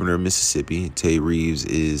 he's the governor of Mississippi. Tate Reeves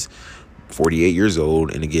is 48 years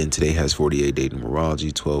old. And again, today has 48 day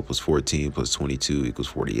numerology. 12 plus 14 plus 22 equals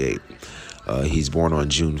 48. He's born on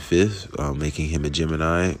June 5th, making him a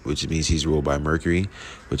Gemini, which means he's ruled by Mercury,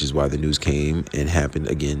 which is why the news came and happened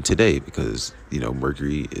again today, because,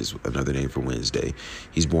 Mercury is another name for Wednesday.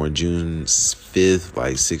 He's born June 5th,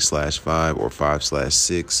 like 6/5 or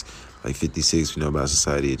 5/6. Like 56, about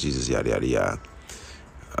Society of Jesus, yada, yada, yada.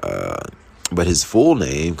 But his full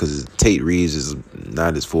name, because Tate Reeves is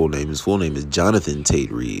not his full name. His full name is Jonathan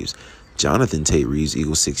Tate Reeves. Jonathan Tate Reeves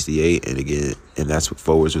equals 68. And that's what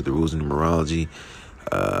forwards with the rules of numerology.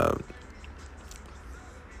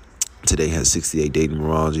 Today has 68 day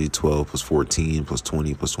numerology. 12 plus 14 plus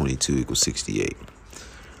 20 plus 22 equals 68.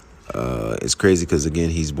 It's crazy because, again,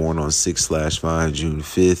 he's born on 6/5, June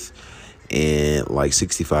 5th. And like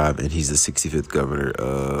 65, and he's the 65th governor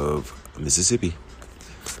of Mississippi.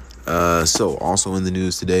 So also in the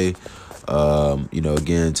news today,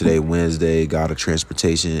 again, today, Wednesday, got a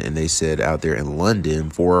transportation, and they said out there in London,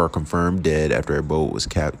 4 are confirmed dead after a boat was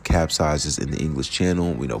capsized in the English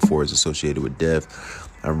Channel. We know 4 is associated with death.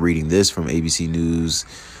 I'm reading this from abcnews.com,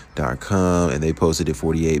 and they posted it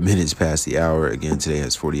 48 minutes past the hour. Again, today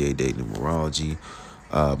has 48 day numerology.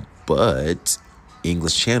 But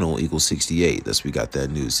English Channel equals 68. Thus, we got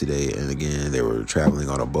that news today. And again, they were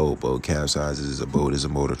traveling on a boat. Boat capsizes. A boat is a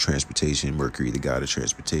mode of transportation. Mercury, the god of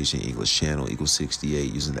transportation. English Channel equals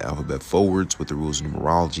 68, using the alphabet forwards with the rules of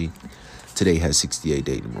numerology. Today has 68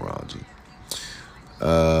 day numerology.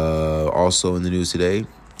 Also in the news today,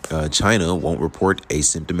 China won't report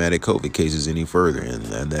asymptomatic COVID cases any further.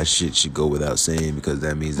 And that shit should go without saying, because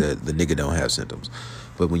that means that the nigga don't have symptoms.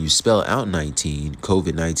 But when you spell out 19,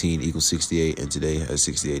 COVID-19 equals 68, and today has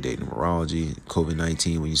 68 day numerology.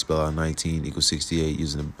 COVID-19, when you spell out 19, equals 68,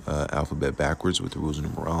 using the alphabet backwards with the rules of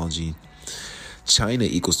numerology. China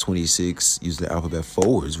equals 26, using the alphabet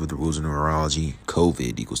forwards with the rules of numerology.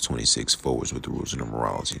 COVID equals 26, forwards with the rules of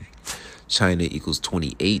numerology. China equals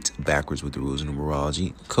 28, backwards with the rules of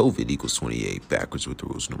numerology. COVID equals 28, backwards with the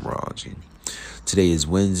rules of numerology. Today is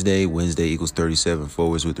Wednesday. Wednesday equals 37,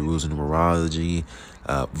 forwards with the rules of numerology.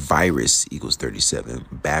 Virus equals 37,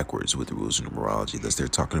 backwards with the rules of numerology. Thus, they're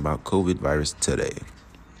talking about COVID virus today.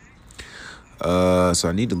 So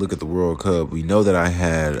I need to look at the World Cup. We know that I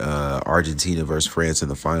had Argentina versus France in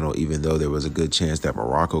the final, even though there was a good chance that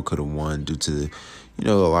Morocco could have won due to,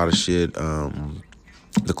 a lot of shit.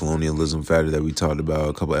 The colonialism factor that we talked about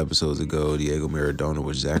a couple episodes ago, Diego Maradona,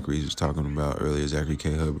 which Zachary was talking about earlier, Zachary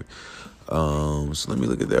K. Hubbard. So let me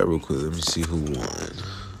look at that real quick. Let me see who won.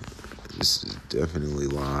 This is definitely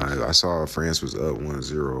live. I saw France was up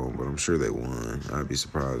 1-0, but I'm sure they won. I'd be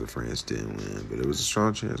surprised if France didn't win. But it was a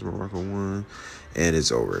strong chance Morocco won. And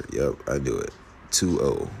it's over. Yep, I do it.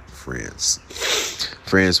 2-0, France.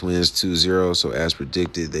 France wins 2-0, so as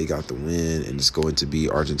predicted, they got the win, and it's going to be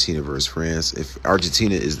Argentina versus France. If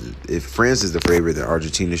France is the favorite, then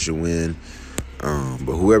Argentina should win.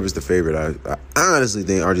 But whoever's the favorite, I honestly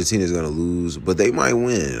think Argentina is going to lose, but they might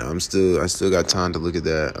win. I still got time to look at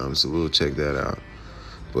that, so we'll check that out.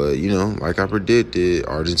 But, like I predicted,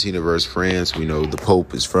 Argentina versus France. We know the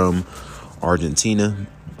Pope is from Argentina.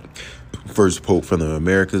 First Pope from the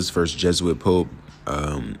Americas, first Jesuit Pope.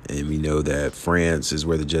 And we know that France is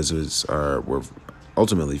where the Jesuits were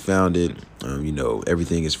ultimately founded.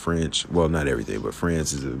 Everything is French. Well, not everything, but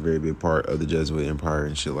France is a very big part of the Jesuit empire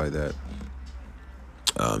and shit like that.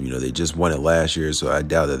 They just won it last year, so I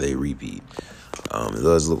doubt that they repeat. It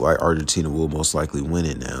does look like Argentina will most likely win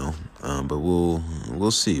it now. But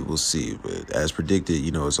we'll see. We'll see. But as predicted,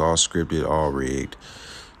 it's all scripted, all rigged.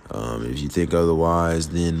 If you think otherwise,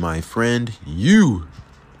 then my friend, you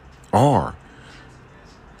are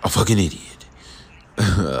a fucking idiot.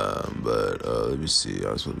 But let me see.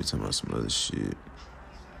 I was supposed to be talking about some other shit.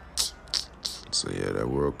 So yeah, that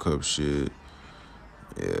World Cup shit.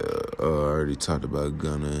 Yeah, I already talked about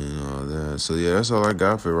Gunna and all that. So yeah, that's all I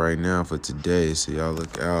got for right now for today. So y'all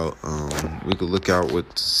look out. We could look out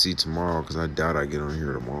what to see tomorrow, because I doubt I get on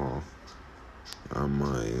here tomorrow. I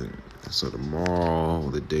might. So tomorrow,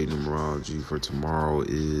 the date numerology for tomorrow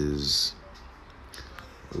is,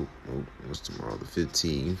 what's tomorrow? The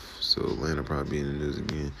 15th. So Atlanta probably be in the news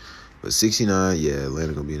again. But 69, yeah,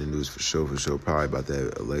 Atlanta gonna be in the news for sure, probably about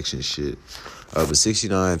that election shit. But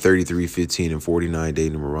 69, 33, 15, and 49 day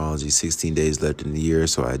numerology, 16 days left in the year.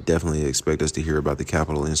 So I definitely expect us to hear about the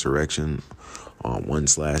Capitol insurrection on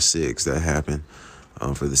 1/6 that happened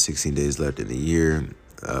for the 16 days left in the year.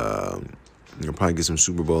 You'll probably get some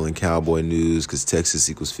Super Bowl and Cowboy news, because Texas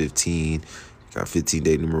equals 15. Got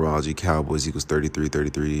 15-day numerology. Cowboys equals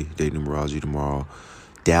 33-day numerology tomorrow.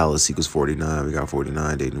 Dallas equals 49. We got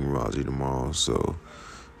 49-day numerology tomorrow. So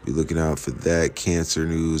be looking out for that. Cancer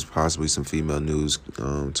news, possibly some female news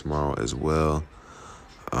tomorrow as well.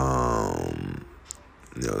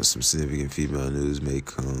 Some significant female news may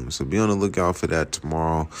come. So be on the lookout for that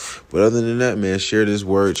tomorrow. But other than that, man, share this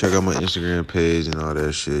word. Check out my Instagram page and all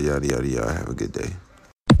that shit. Yada, yada, yada. Have a good day.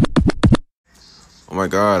 Oh, my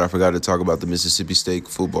God. I forgot to talk about the Mississippi State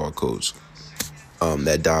football coach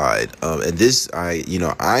that died. And this, I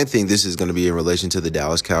think this is going to be in relation to the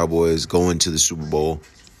Dallas Cowboys going to the Super Bowl.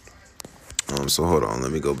 So hold on.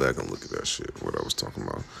 Let me go back and look at that shit, what I was talking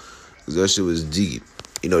about. Because that shit was deep.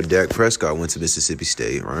 Dak Prescott went to Mississippi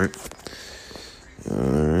State, right? All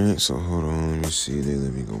right, so hold on. Let me see.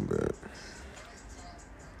 Let me go back.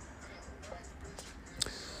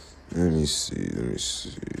 Let me see.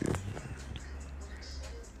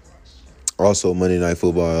 Also, Monday Night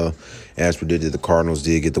Football, as predicted, the Cardinals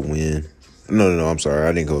did get the win. No, I'm sorry.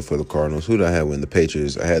 I didn't go for the Cardinals. Who did I have win? The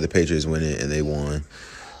Patriots. I had the Patriots win it, and they won.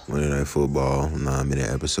 Monday Night Football,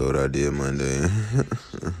 9-minute episode I did Monday.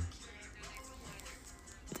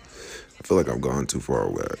 I feel like I've gone too far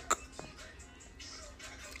back.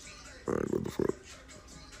 All right, what the fuck?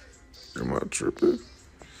 Am I tripping?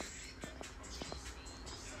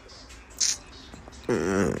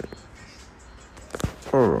 Man.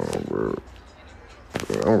 Hold on, bro.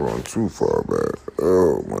 I'm going too far back.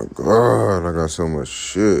 Oh, my God. I got so much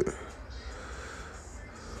shit.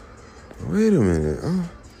 Wait a minute.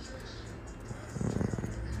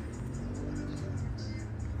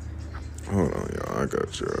 Hold on, y'all. I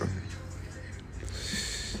got y'all.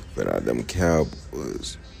 But them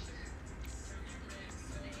Cowboys.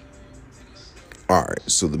 All right,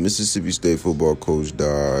 so the Mississippi State football coach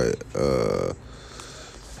died.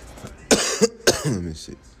 Let me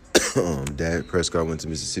see. Dak Prescott went to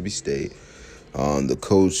Mississippi State. The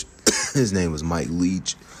coach, his name was Mike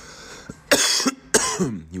Leach.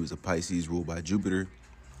 He was a Pisces ruled by Jupiter.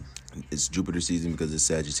 It's Jupiter season because it's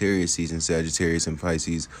Sagittarius season. Sagittarius and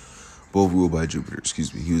Pisces both ruled by Jupiter.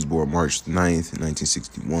 He was born March 9th,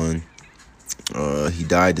 1961. He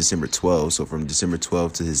died December 12th. So from December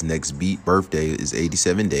 12th to his next birthday is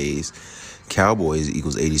 87 days. Cowboys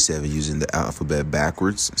equals 87 using the alphabet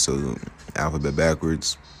backwards. So alphabet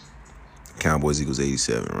backwards, Cowboys equals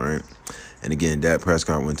 87, right? And again, Dak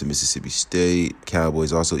Prescott went to Mississippi State.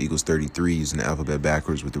 Cowboys also equals 33 using the alphabet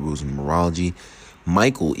backwards with the rules of numerology.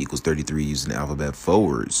 Michael equals 33 using the alphabet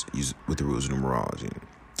forwards with the rules of numerology.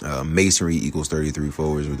 Masonry equals 33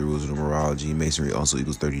 forwards with the rules of numerology. Masonry also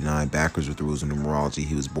equals 39 backwards with the rules of numerology.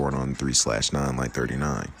 He was born on 3/9 like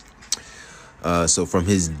 39. So from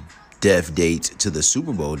his death date to the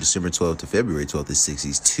Super Bowl, December 12th to February 12th is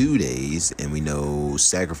 62 days. And we know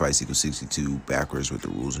sacrifice equals 62 backwards with the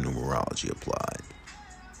rules of numerology applied.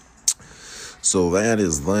 So that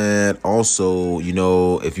is that. Also,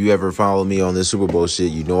 if you ever follow me on this Super Bowl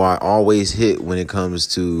shit, I always hit when it comes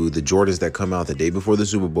to the Jordans that come out the day before the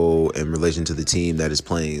Super Bowl in relation to the team that is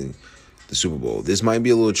playing the Super Bowl. This might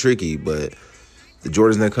be a little tricky, but the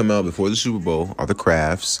Jordans that come out before the Super Bowl are the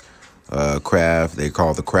Crafts. They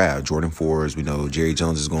call the Craft Jordan 4s. We know Jerry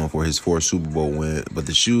Jones is going for his 4th Super Bowl win, but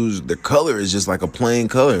the shoes, the color is just like a plain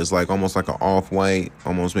color. It's like almost like an off-white,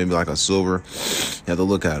 almost maybe like a silver. You have to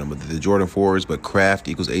look at them, but the Jordan 4s, but Craft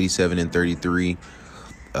equals 87 and 33.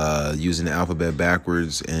 Using the alphabet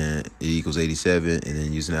backwards, and it equals 87, and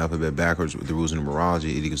then using the alphabet backwards with the rules of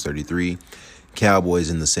numerology, it equals 33. Cowboys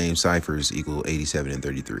in the same ciphers equal 87 and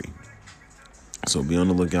 33. So be on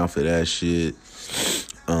the lookout for that shit.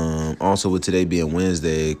 Also, with today being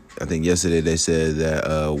Wednesday, I think yesterday they said that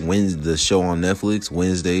the show on Netflix,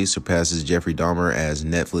 Wednesday, surpasses Jeffrey Dahmer as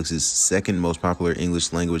Netflix's second most popular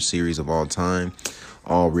English language series of all time.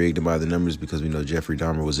 All rigged by the numbers because we know Jeffrey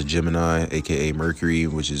Dahmer was a Gemini, a.k.a. Mercury,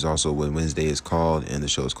 which is also what Wednesday is called, and the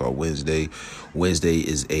show is called Wednesday. Wednesday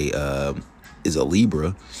is a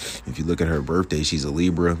Libra. If you look at her birthday, she's a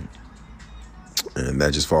Libra. And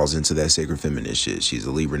that just falls into that sacred feminine shit. She's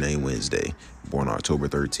a Libra named Wednesday, born October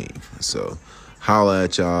 13th. So holla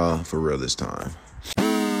at y'all for real this time.